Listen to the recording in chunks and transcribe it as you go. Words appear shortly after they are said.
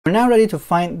We're now ready to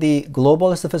find the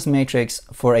global stiffness matrix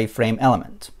for a frame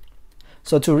element.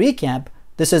 So to recap,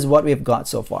 this is what we've got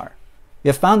so far. We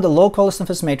have found the local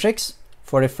stiffness matrix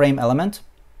for a frame element.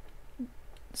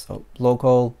 So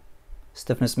local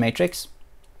stiffness matrix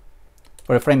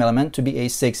for a frame element to be a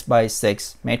 6 by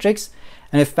 6 matrix.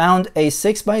 And we found a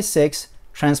 6 by 6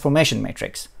 transformation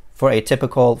matrix for a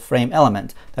typical frame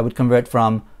element that would convert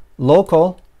from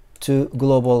local to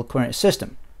global coordinate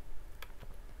system.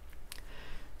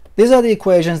 These are the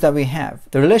equations that we have.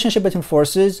 The relationship between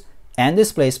forces and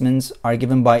displacements are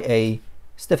given by a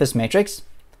stiffness matrix.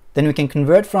 Then we can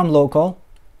convert from local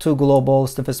to global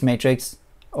stiffness matrix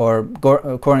or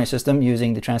coordinate system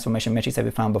using the transformation matrix that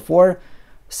we found before.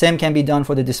 Same can be done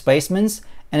for the displacements.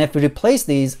 And if we replace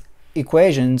these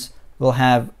equations, we'll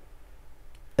have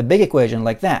a big equation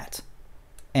like that.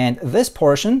 And this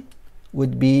portion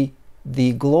would be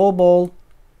the global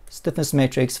stiffness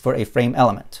matrix for a frame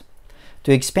element.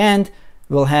 To expand,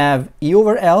 we'll have E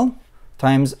over L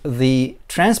times the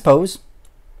transpose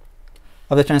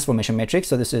of the transformation matrix.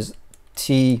 So this is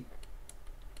T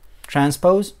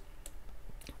transpose.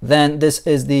 Then this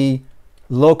is the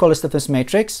local stiffness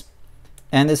matrix.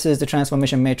 And this is the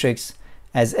transformation matrix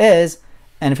as is.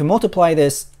 And if we multiply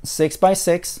this 6 by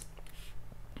 6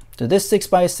 to this 6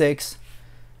 by 6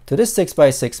 to this 6 by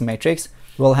 6 matrix,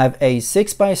 we'll have a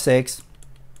 6 by 6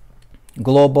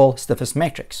 global stiffness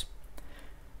matrix.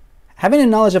 Having a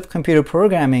knowledge of computer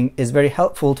programming is very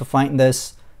helpful to find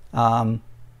this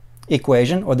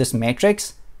equation or this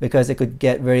matrix, because it could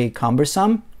get very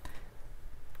cumbersome.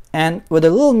 And with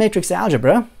a little matrix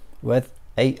algebra, we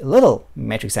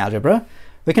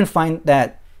can find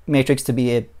that matrix to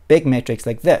be a big matrix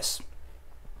like this.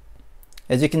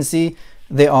 As you can see,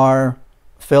 they are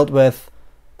filled with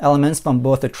elements from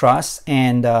both the truss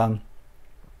and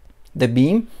the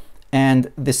beam,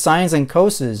 and the sines and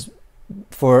coses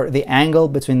for the angle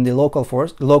between the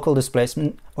local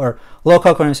displacement or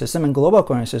local coordinate system and global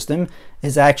coordinate system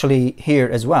is actually here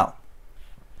as well.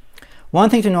 One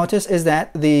thing to notice is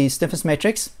that the stiffness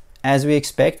matrix, as we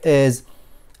expect, is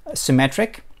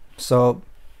symmetric. So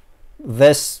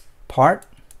this part,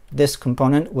 this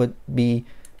component would be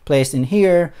placed in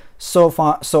here, so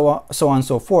on and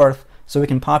so forth. So we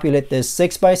can populate this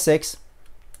 6 by 6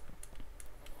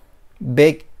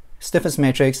 big stiffness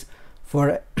matrix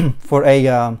for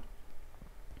a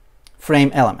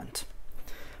frame element.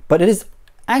 But it is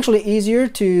actually easier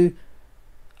to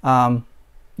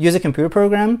use a computer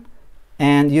program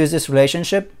and use this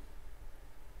relationship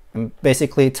and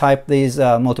basically type these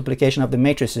multiplication of the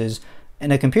matrices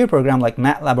in a computer program like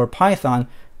MATLAB or Python,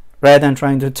 rather than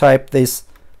trying to type this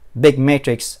big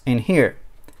matrix in here.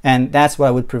 And that's what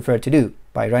I would prefer to do,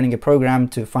 by running a program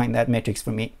to find that matrix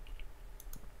for me.